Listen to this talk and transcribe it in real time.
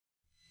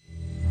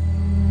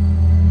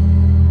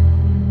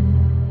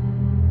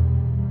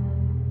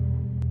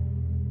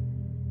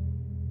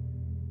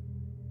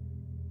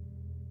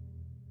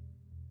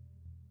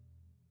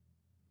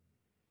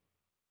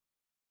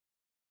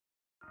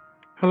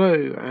Hello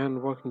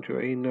and welcome to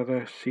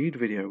another seed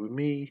video with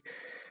me,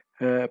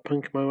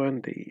 Punkmo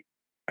Andy.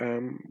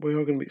 We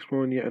are going to be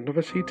exploring yet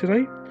another seed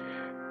today.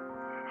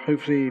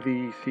 Hopefully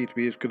the seed will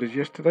be as good as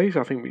yesterday's.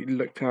 I think we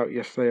looked out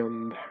yesterday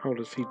on how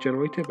the seed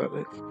generated, but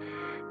let's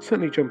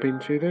certainly jump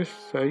into this.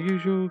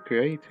 Usual,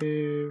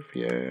 creative,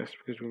 yes,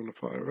 because we want to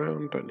fly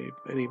around, don't need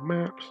any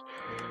maps.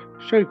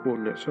 Show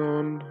coordinates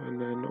on, and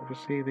then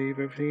obviously leave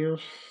everything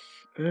else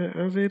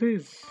as it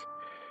is.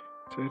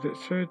 So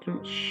let's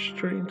jump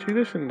straight into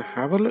this and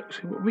have a look,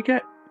 see what we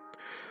get.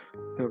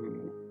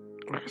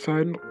 Like I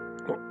said,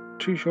 not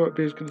too sure it'd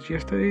be as good as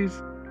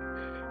yesterday's.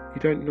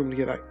 You don't normally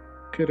get that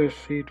good a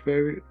seed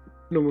variant,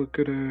 normal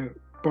good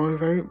bio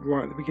variant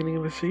right at the beginning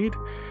of the seed.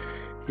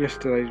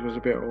 Yesterday's was a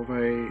bit of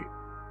a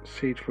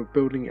seed for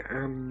building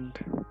and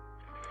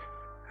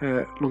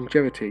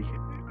longevity.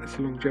 It's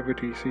a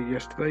longevity seed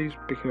yesterday's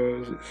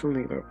because it's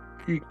something that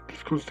you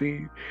just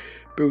constantly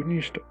build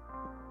new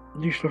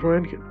stuff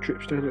around, you get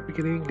drips down at the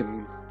beginning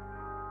and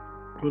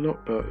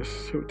whatnot, but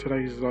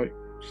today's like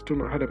still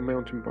not had a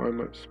mountain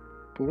biome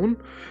spawn.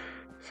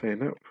 Saying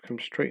that, we come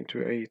straight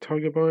into a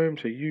tiger biome,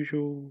 so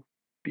usual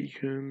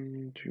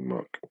beacon to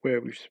mark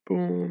where we've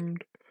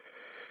spawned.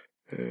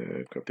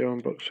 Got the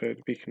arm box so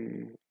the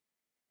beacon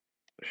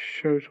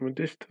shows from a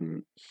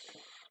distance.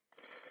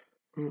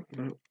 Oh,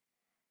 no.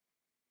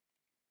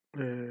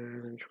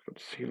 And we've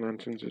got sea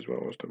lanterns as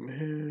well as them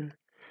here.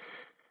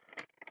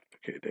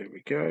 Okay, there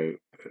we go.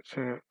 Let's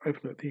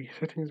open up the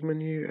settings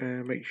menu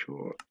and make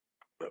sure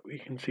that we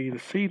can see the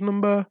seed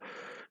number.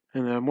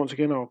 And once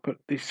again, I'll put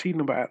the seed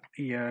number at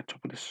the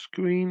top of the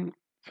screen.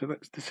 So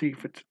that's the seed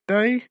for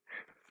today.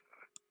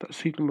 That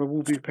seed number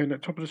will be appearing at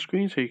the top of the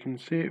screen so you can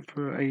see it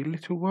for a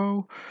little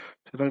while.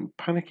 So don't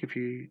panic if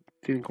you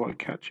didn't quite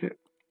catch it.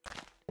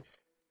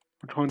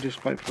 I'll try and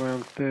display it for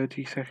around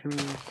 30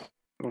 seconds.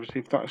 Obviously,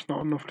 if that's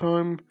not enough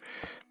time,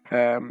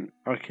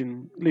 I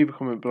can leave a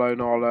comment below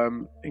and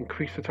I'll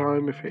increase the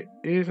time if it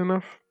is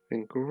enough.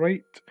 Then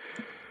great.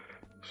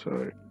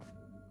 So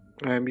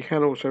you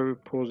can also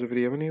pause the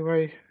video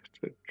anyway.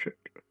 Check.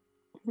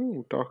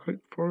 Ooh, Dark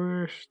Oak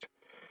Forest.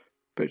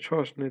 Bit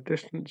fast in the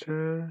distance.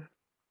 This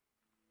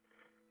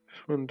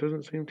one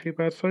doesn't seem too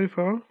bad so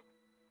far.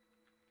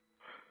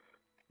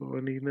 All I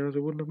need now is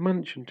a woodland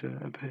mansion to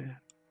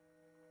appear.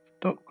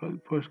 Dark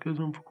Oak Forest goes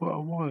on for quite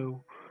a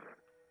while.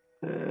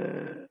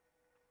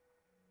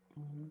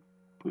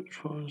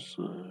 Which was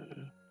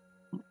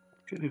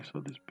get this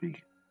on this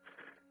beacon.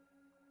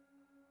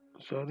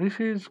 So this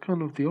is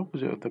kind of the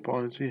opposite of the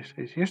biomes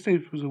yesterday.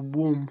 Yesterday was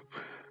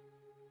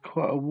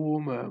quite a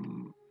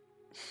warm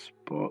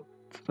spot.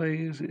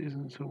 Today it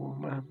isn't so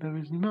warm, and there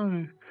is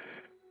I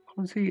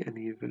can't see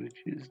any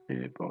villages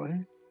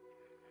nearby.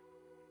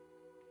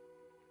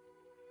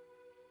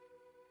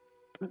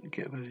 Don't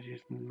get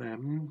villages in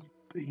them,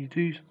 but you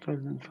do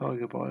sometimes in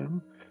tiger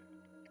biome.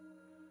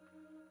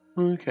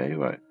 Okay,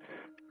 right.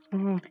 So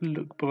I'll have to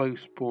look below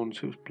spawn,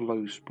 so it's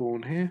below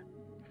spawn here.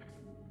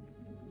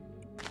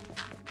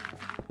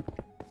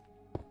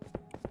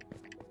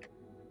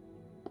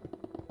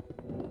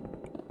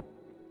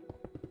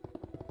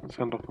 That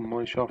sounds like a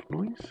mineshaft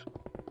noise.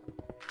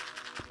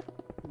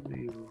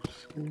 We will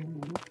see.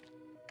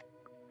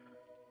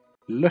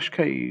 Lush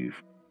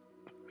Cave.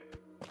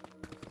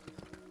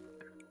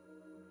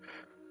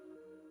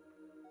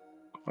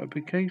 Quite a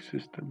big cave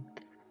system.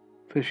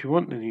 So if you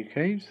want the new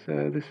caves,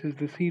 this is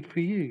the seed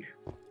for you.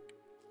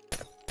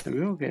 So we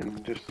are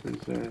getting just as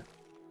there's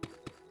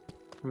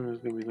going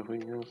to be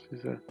nothing else,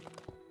 is there?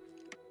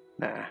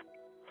 Nah.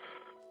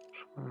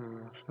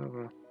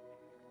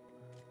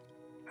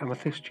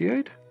 Amethyst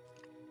geode.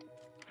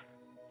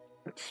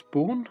 Let's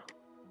spawn.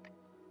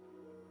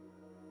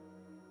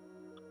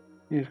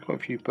 Yeah, there's quite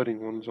a few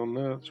budding ones on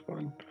there, that's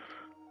fine.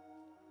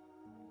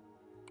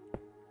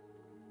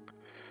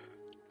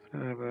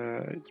 Have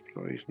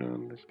exploration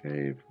on this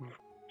cave.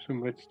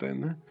 Some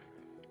redstone there.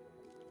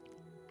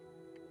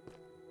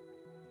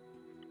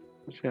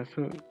 Yeah,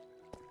 so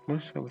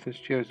most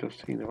amethyst geodes I've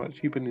seen have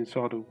actually been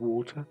inside of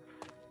water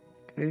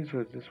caves,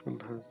 where this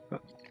one has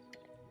that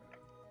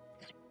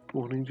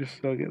spawning just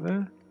as I get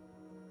there.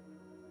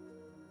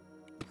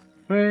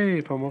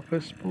 Hey, I'm my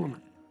first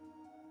spawn.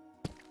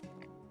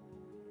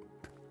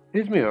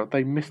 Here's me up,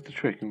 they missed the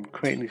trick in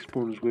creating these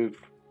spawns with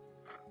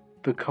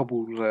the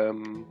cobbled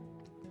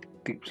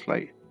deep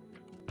slate.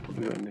 What have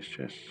we got in this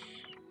chest?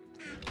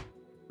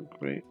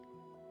 Great.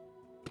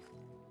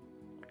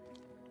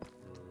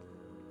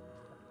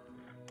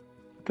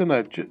 I don't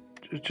know,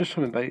 just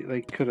something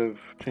they could have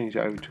changed it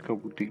over to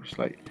cobbled deep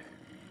slate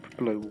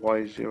below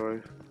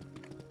Y0.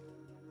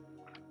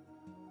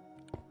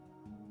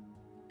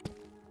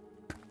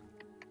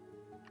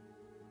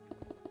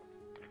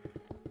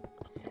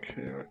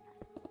 Okay, right.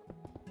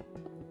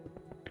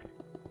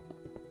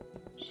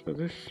 So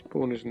this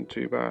spawn isn't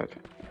too bad.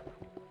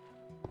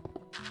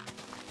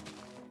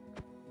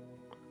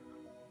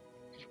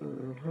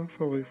 So how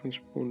far away from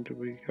spawn do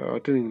we go? I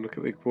didn't even look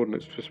at the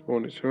coordinates for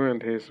spawn, it's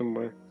around here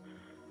somewhere.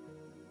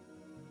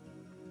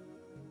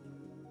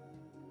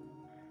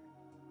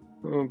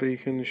 Oh,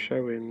 beacon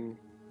showing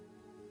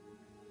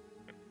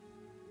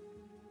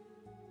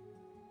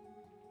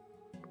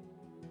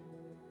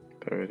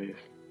There it is.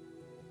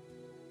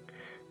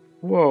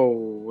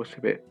 Whoa, that's a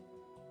bit.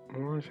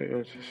 Why is it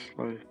going so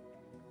slow?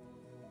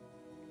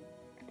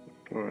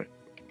 Alright.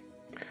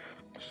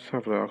 Let's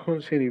have a look. I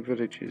can't see any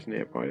villages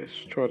nearby. Let's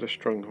try the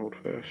stronghold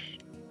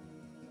first.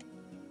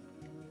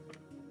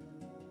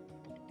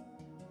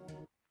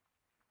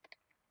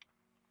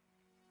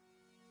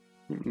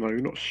 No,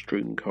 not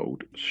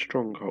Stringhold.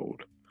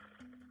 Stronghold.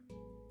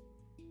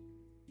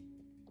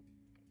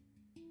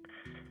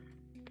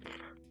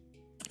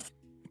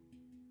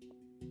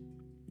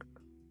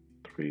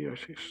 Three,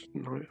 6,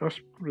 9. That's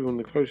probably one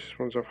of the closest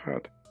ones I've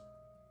had.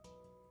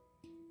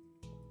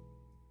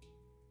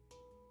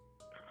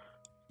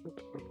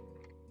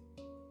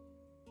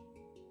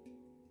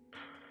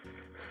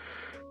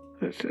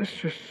 Let's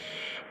just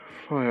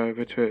fly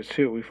over to it,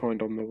 see what we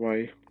find on the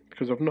way,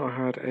 because I've not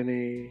had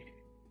any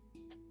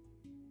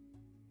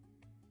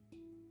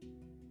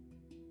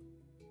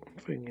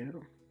thing yet.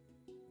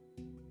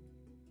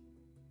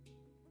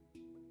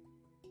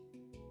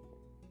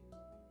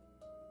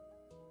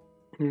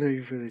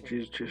 No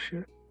villages just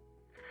yet.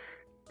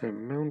 No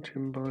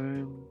mountain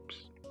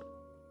biomes.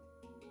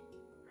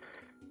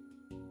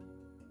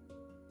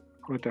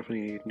 I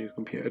definitely need a new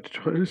computer to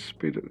try and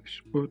speed up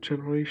this world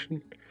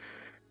generation.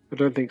 I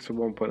don't think it's a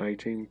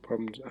 1.18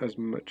 problems as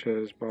much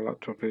as my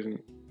laptop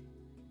isn't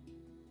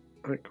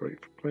that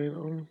great for playing it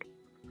on.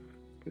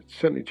 But it's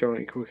certainly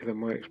generally quicker than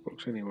my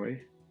Xbox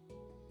anyway.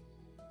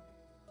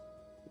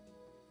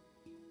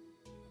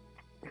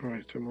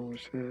 Right, I'm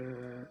almost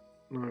there.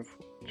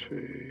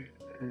 942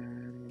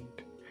 and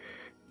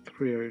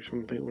 30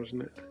 something,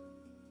 wasn't it?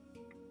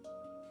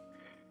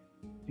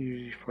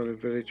 Usually find a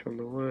village on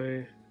the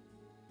way.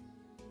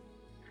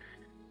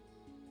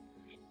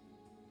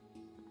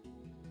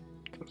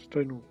 Is that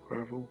stone or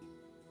gravel?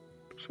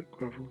 Looks like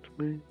gravel to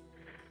me.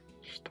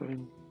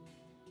 Stone.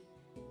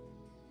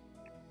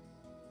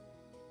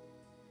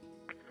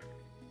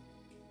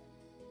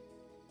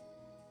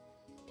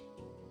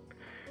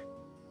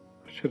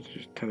 I should have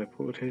just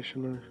teleported here,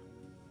 shouldn't I?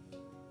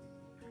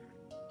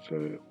 So,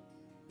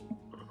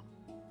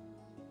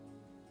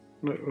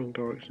 no, wrong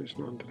direction, it's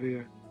not under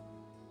the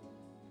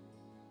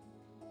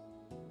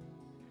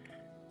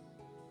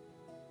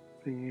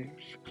thingy,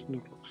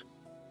 600 blocks.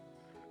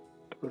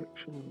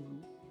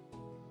 Direction.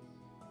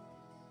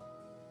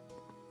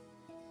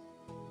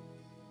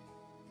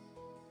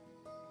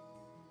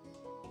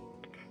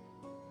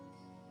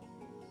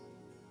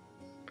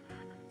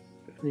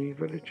 Any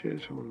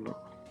villages or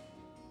not?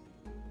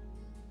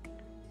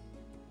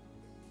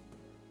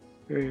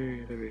 Hey,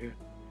 there we go.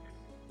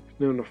 There's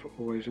no enough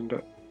always in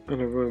that, and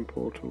a roam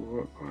portal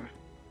right by.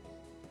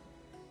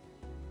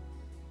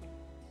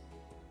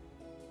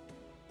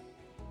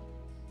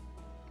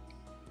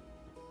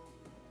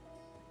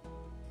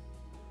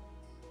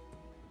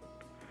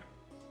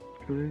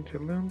 Going into a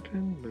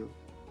mountain? No.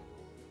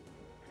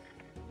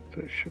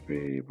 So it should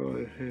be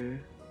by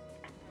here.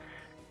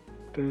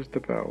 There's the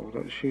bell,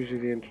 that's usually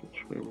the entrance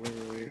room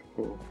anyway,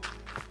 or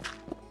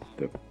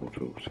the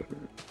portal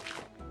center.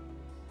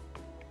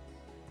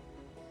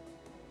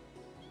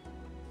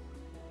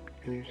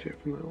 Can you see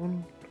it from that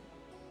one?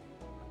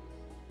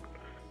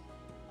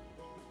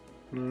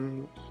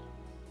 No.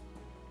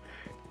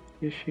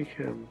 Yes, you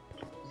can.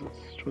 That's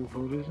the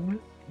stronghold, isn't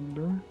it?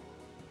 No.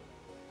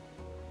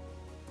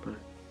 No.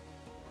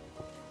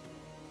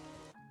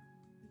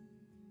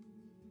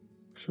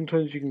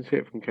 Sometimes you can see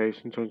it from cave,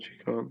 sometimes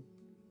you can't.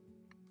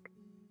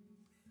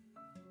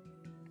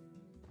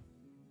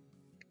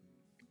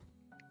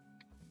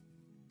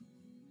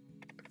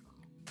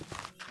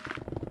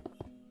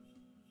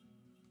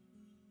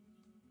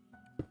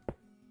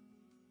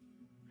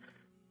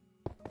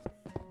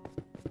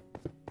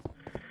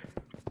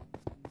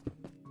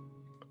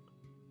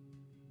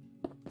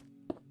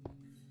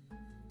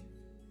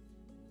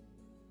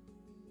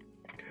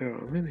 Okay,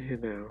 I'm in here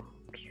now.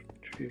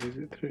 Just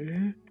revisit through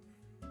here.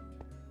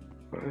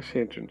 Right, that's the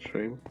entrance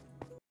room.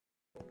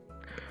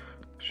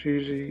 It's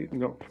usually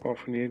not far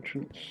from the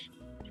entrance.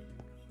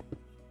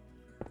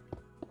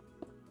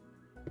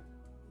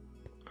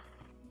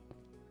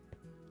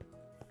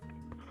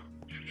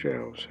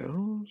 Jail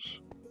cells.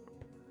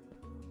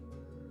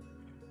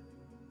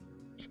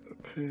 So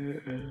up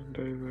here and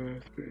over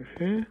through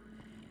here.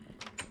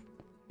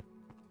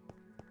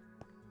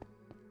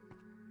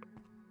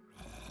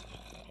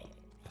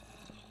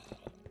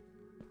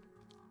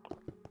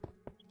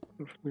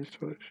 From this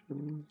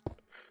direction.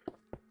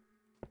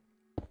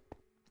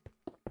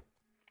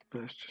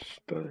 That's just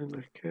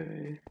stone,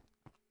 okay.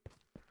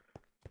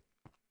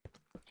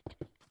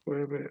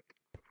 Square bit,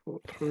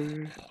 fought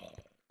through.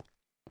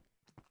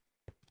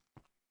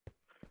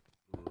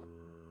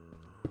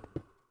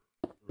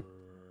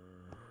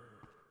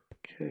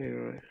 Okay,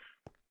 right.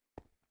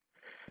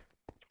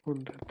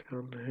 Wander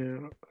down here.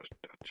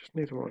 I just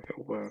need to work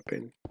out where I've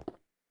been.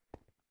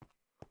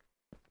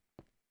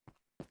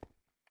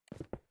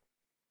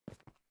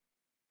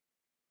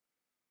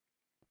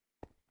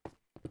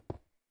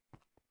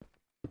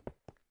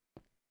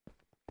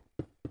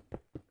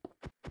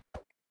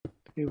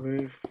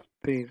 We've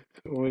these,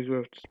 it's always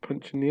worth just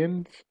punching the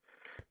ends.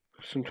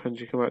 Sometimes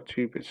you come out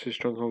 2 bits of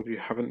stronghold you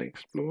haven't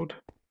explored.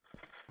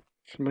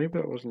 So maybe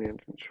that wasn't the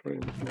entrance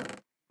room.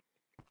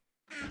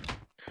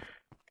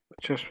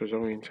 The chest was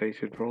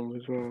orientated wrong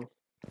as well.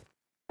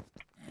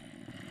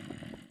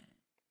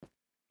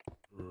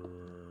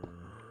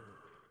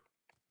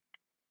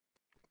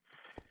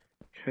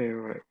 Okay,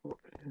 right, what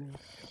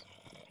is...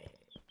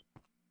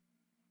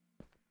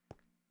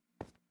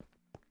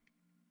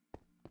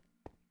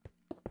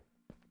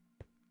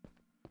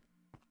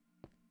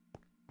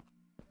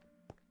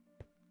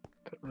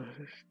 Don't know,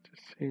 this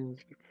just seems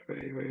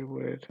very, very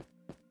weird.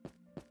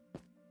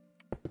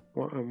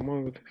 Why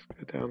would this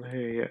go down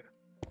here yet?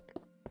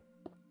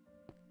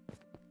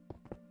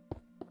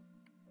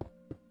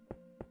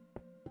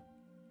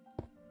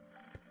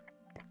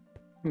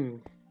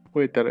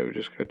 Weird that it would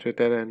just go to a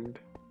dead end.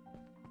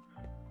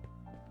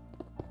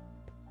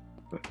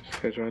 That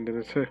just goes around in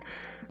it. So,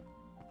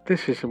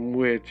 this is some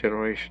weird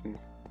generation.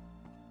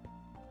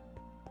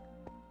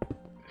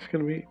 It's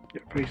going to be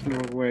facing the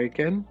wrong way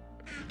again.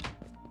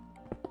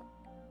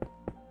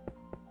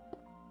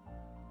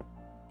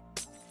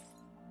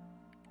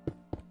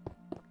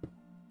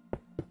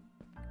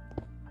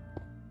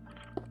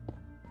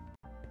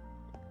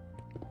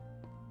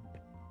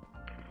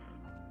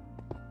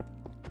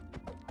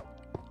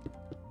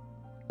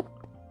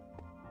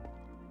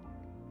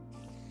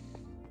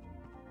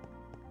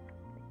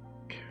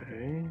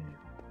 Okay.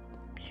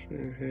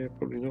 Through here,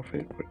 probably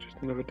nothing, but just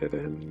another dead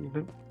end.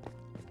 Nope.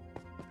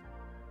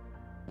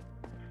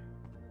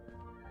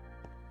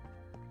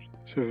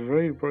 So a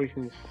very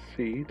broken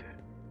seed.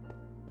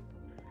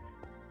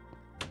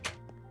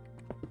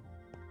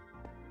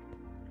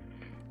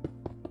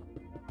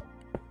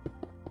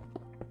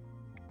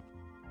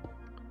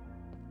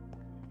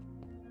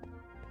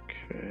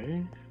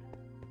 Okay.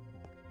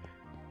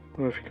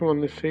 Well, if you come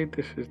on this seed,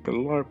 this is the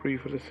library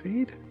for the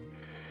seed.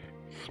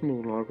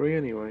 Small library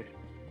anyway.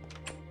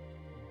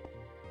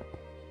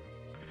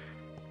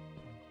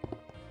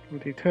 I'm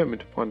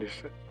determined to find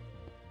this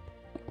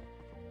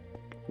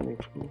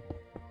portal.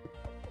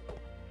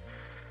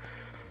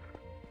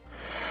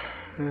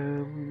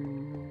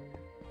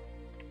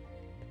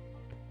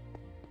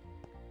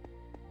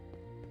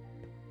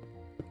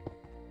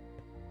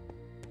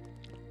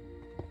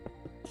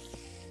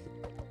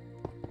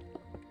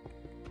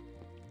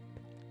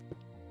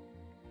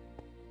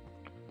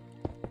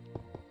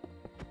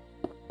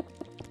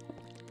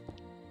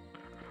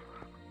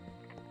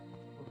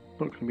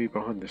 Not going to be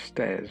behind the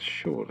stairs,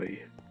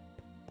 surely.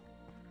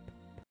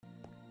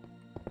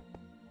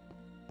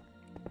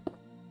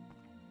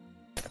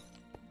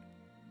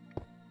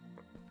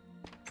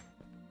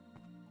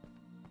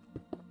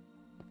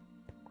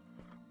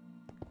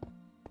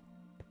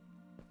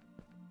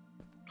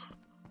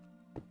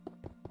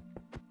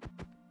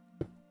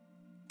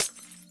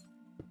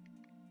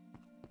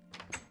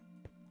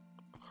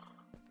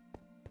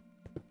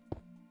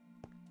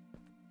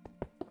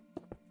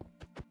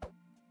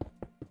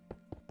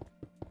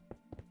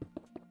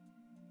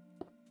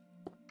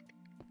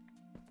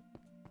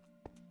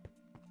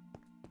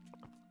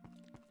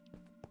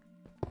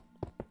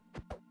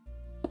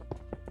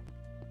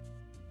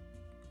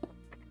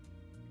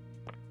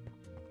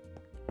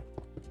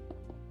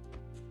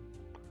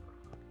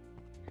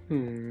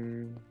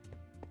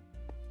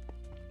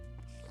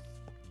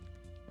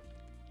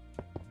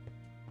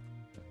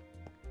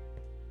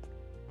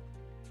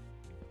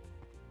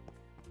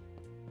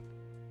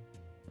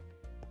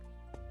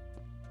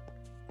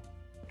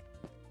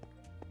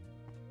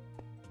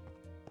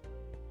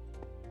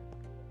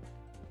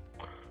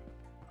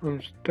 I'm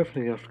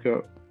definitely going to have to go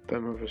up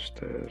them other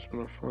stairs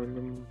when I find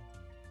them.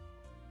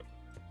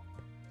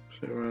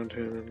 So around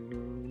here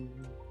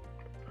then.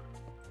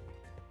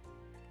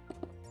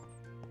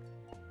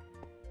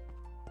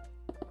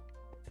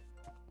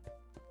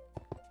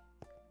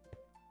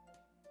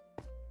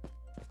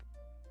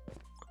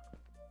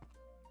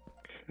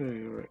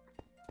 Okay, right.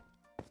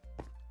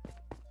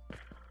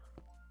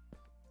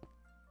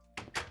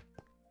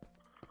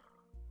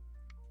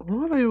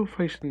 Why are they all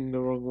facing the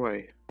wrong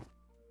way?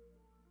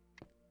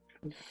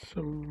 Can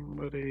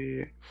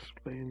somebody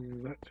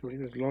explain that to me?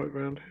 There's light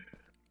around here.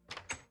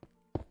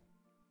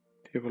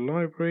 Do you have a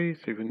library?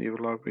 So even you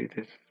have a library,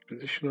 there's the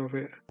position of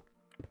it.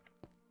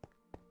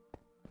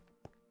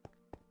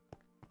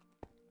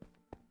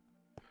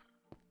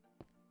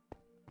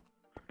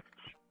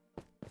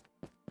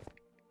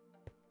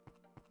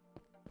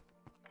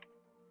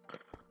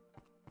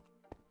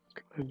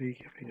 Slowly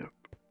giving up.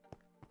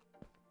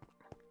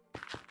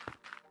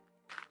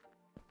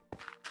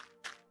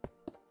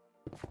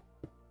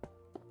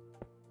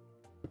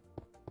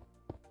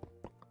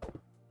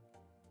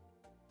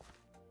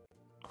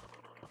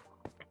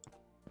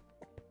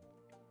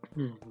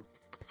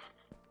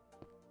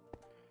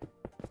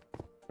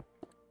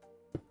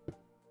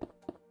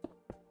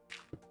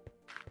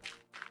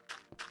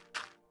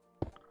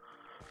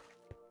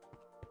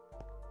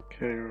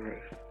 Okay, right.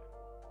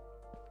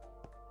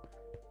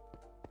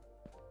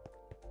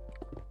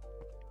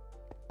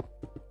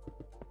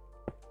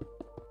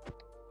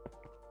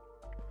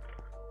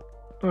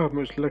 not have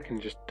much luck in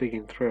just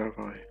digging through, have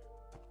I?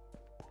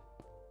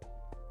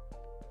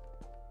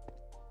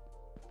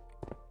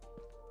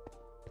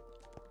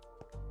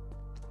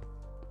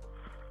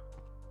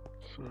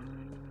 So...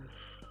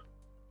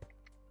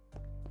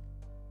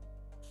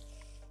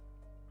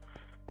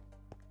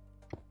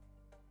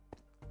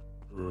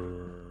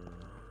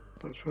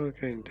 that's where we're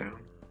going down.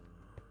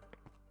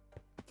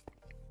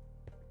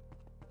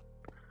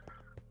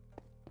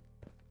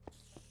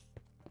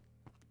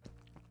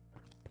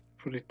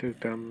 Probably do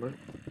down there.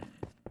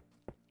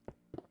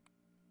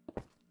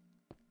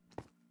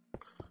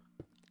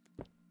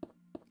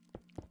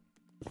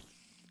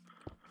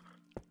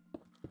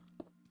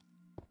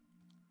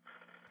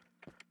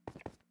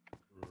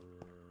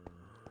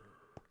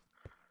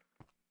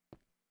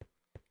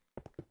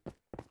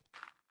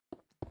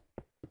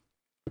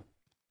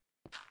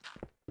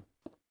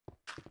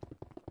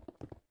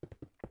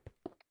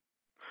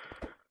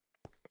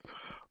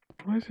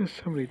 Why is there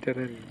so many dead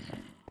ends?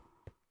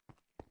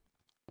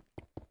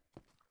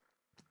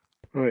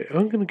 Right,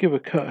 I'm going to give a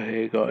cut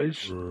here,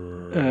 guys.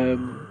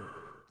 And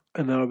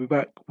then I'll be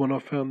back when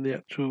I've found the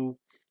actual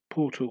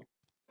portal.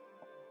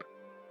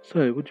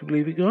 So, would you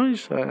believe it,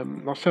 guys?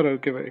 I said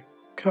I'd give it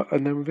a cut,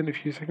 and then within a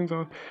few seconds,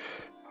 I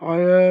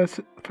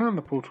found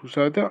the portal.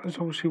 So that is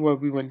obviously where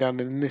we went down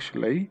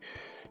initially.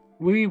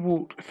 We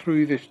walked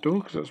through this door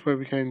because that's where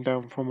we came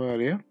down from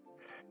earlier.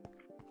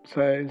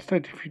 So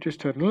instead, if you just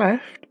turn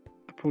left,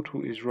 the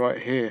portal is right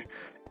here.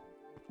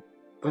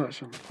 That's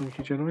some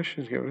funky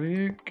generations. Get rid of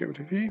you. Get rid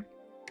of you.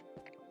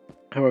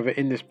 However,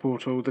 in this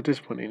portal, the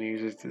disappointing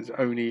news is there's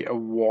only a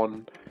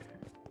one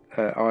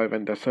eye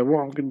vendor. So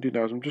what I'm going to do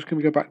now is I'm just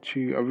going to go back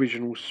to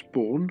original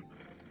spawn,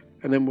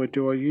 and then we'll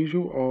do our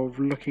usual of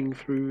looking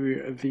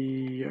through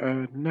the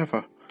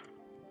Nether.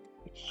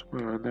 It's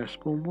where their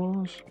spawn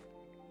was.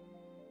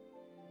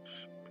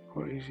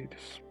 Quite easy to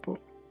spot.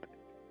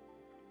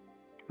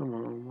 Come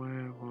on,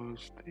 where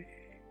was the...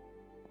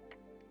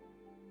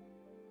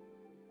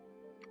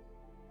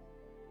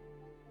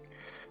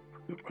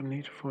 I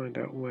need to find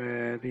out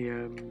where the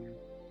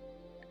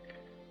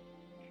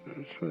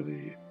that's where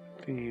the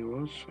thingy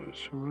was. So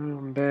it's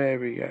around there.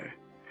 We go.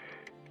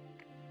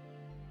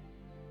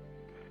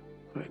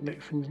 Right,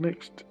 next thing's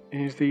next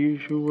is the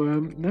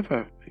usual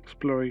Nether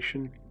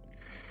exploration.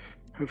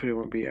 Hopefully it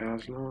won't be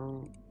as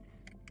long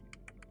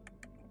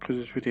because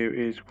this video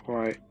is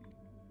quite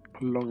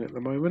long at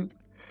the moment.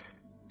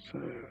 So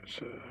it's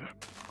a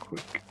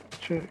quick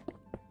check.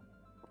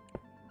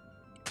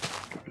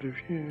 Get rid of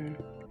you.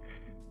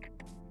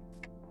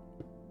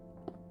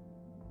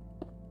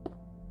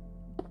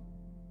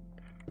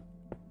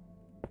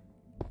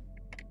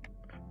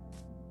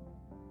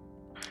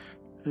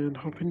 And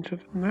hop into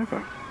the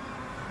Nether.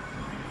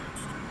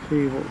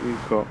 See what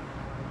we've got.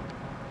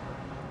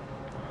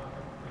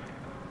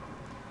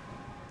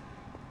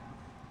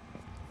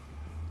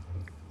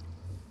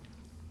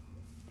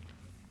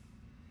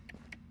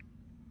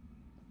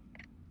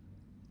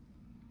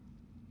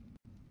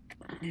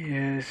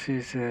 Yeah, this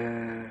is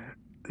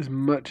as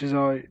much as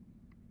I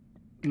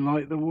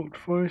like the Warped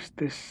Forest,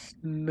 this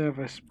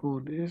Nether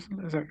spawn isn't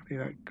exactly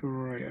that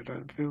great, I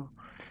don't feel.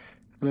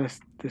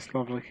 Unless this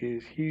lava lake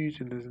is huge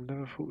and there's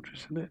another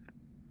fortress in it.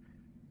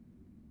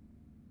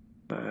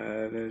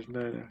 There's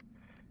no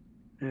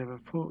Nether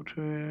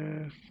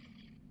fortress.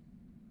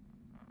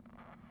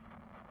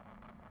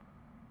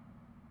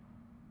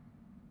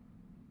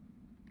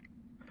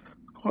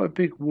 Quite a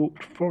big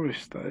Warped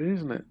Forest though,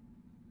 isn't it?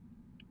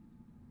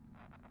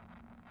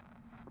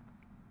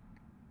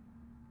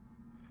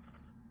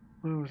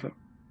 Where was that?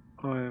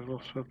 I have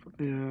lost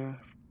the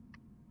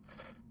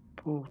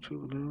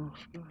portal now.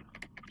 So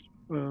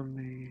on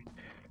the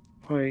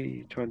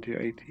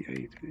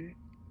I-208080.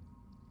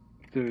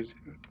 There's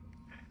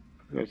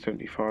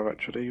 75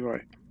 actually,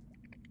 right.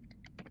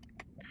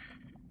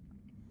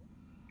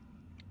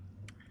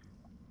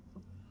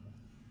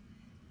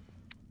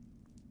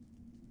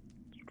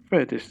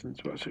 Fair distance,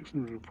 about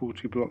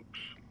 640 blocks.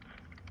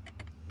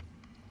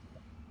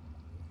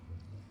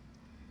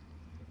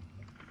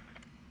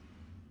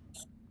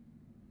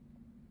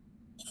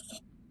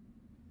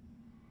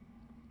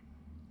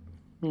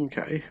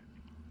 Okay.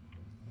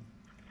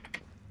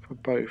 For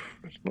both,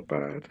 it's not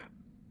bad.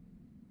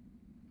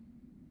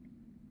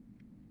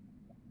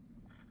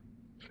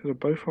 So they're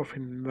both off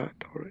in that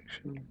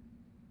direction.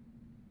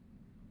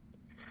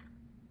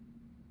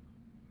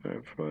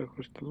 So fly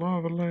across the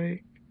lava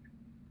lake.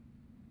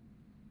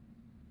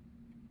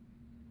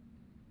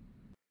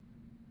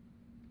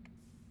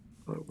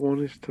 Right,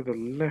 one is to the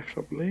left,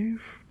 I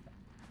believe.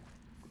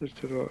 One is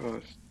to the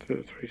right, it's to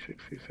the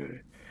 360, so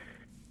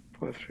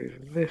fly through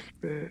this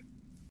bit.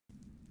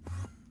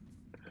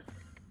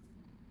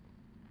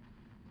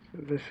 So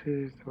this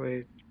is the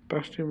way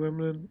Bastion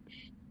Remnants.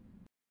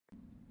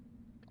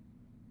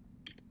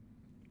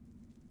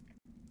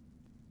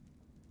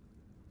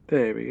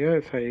 There we go,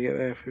 that's how you get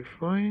there through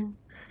flying.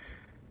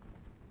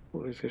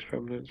 What is this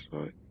Remnants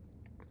like?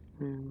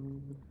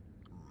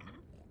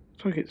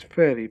 Looks like it's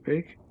fairly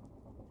big.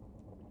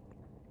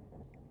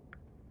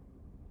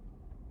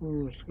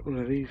 Oh, it's got one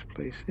of these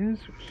places.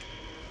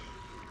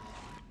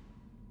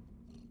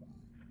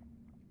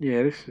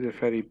 Yeah, this is a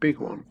fairly big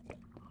one.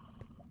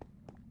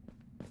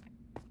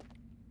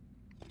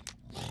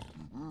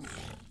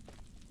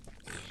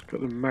 It's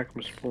got the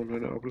magma spawner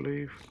in it, I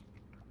believe.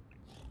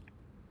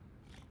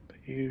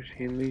 They're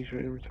usually in these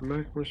rooms, the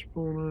magma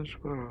spawner as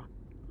well.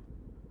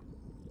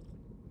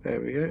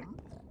 There we go.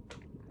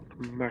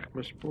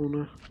 Magma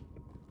spawner.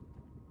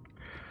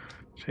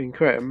 So you can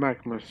create a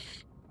magma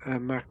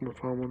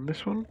farm on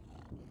this one.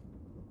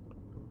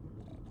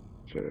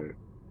 So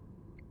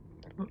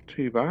not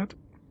too bad.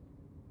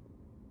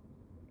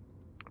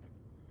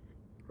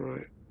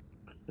 Right,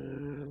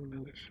 and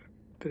then it's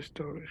this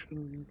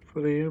direction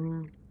for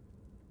the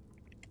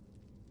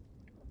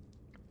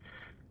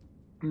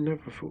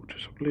Nether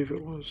Fortress, I believe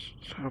it was.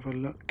 Let's have a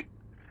look.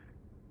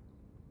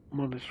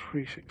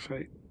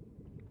 -368.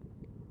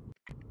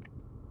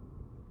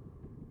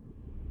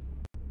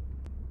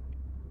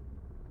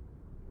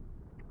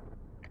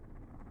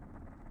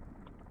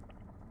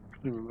 I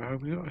don't remember how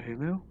we got here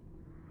now.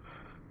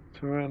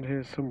 It's around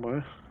here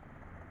somewhere.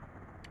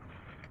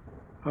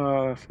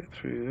 Ah, that's it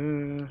through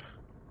there.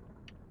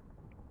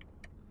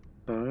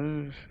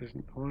 No, this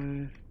isn't the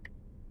way.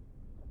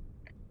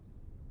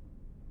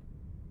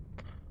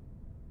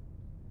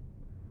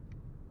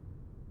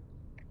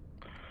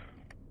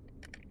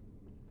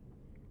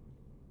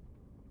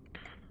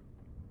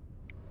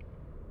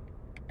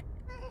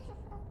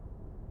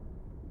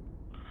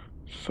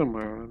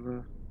 Somewhere around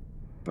there.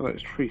 Oh,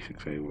 it's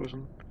 368,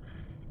 wasn't it?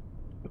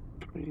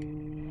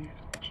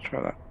 Let's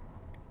try that.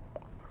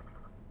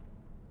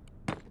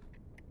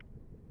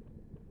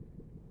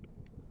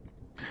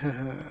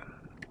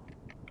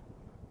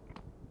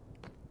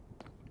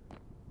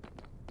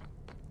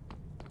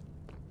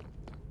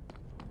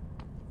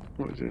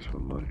 What is this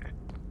one like?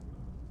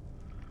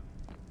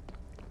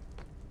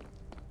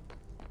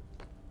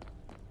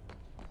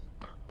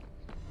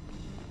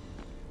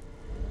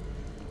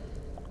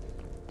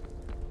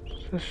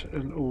 Is this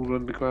an all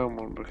underground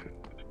one? Because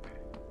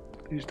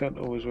these don't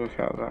always work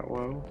out that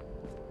well.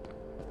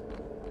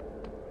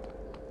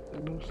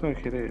 It looks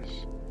like it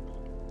is.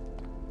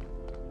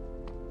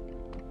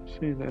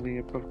 Seen any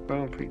above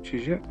ground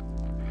features yet?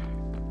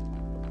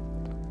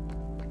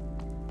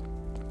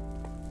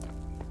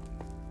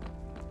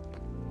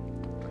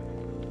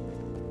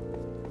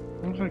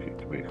 Looks like it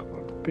could be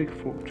quite a big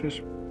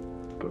fortress,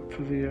 but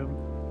for the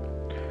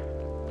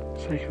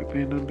sake of it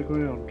being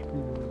underground.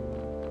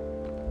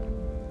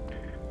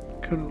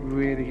 Couldn't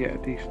really get a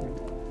decent.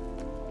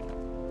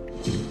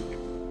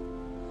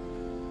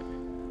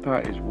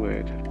 That is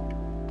weird.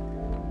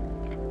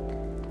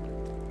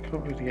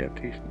 Can't really get a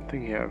decent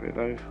thingy out of it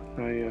though.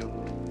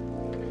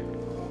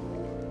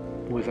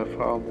 With a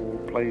farm or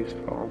blaze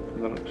farm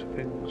from the looks of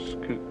things,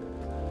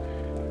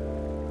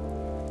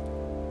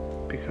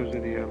 because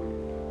of the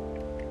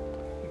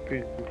it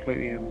being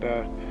completely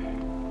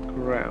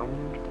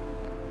underground.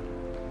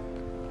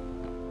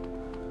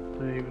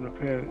 And even up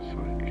here,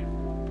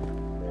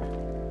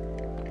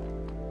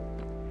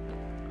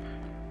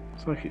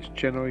 it's like it's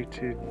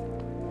generated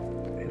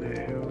in a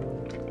hill.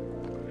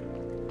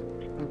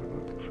 Have a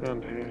look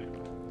around here.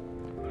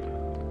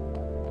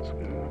 Let's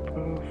go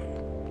above.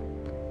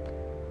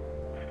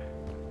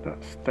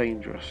 That's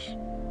dangerous.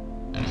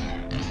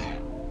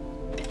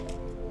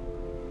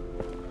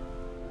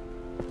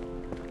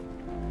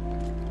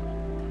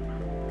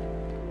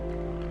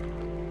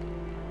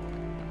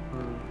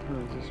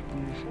 Is this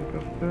one you see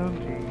above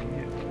bounty?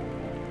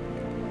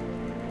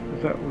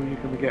 Is that what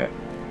you're going to get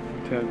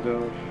in terms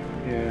of,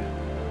 yeah,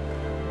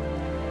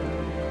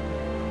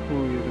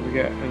 all you're going to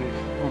get, and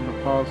it's on the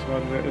far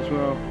side of it as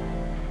well.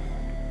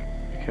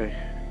 Okay.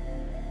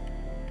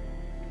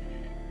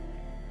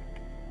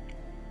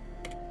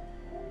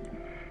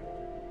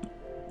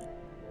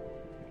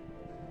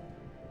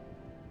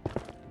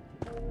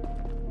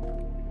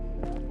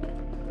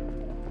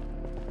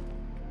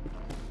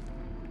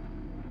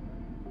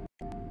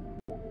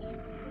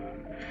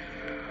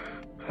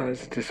 That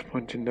is a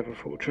disappointing Nether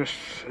Fortress.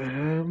 I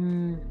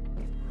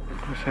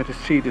said the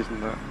seed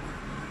isn't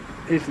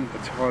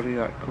entirely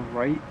that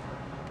great.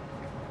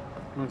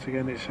 Once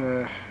again, it's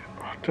I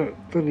don't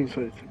think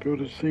so to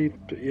build a seed,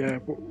 but yeah,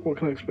 what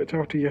can I expect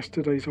after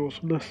yesterday's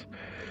awesomeness?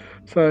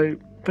 So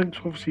thanks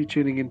for obviously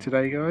tuning in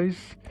today,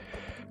 guys.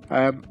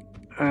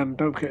 And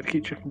don't forget to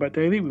keep checking back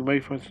daily. We may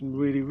find some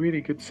really,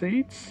 really good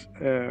seeds.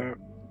 And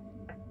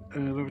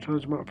other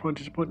times we might find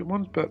disappointing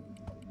ones, but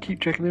keep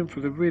checking in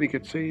for the really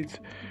good seeds.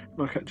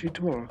 And I'll catch you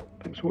tomorrow.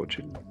 Thanks for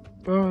watching.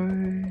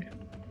 Bye.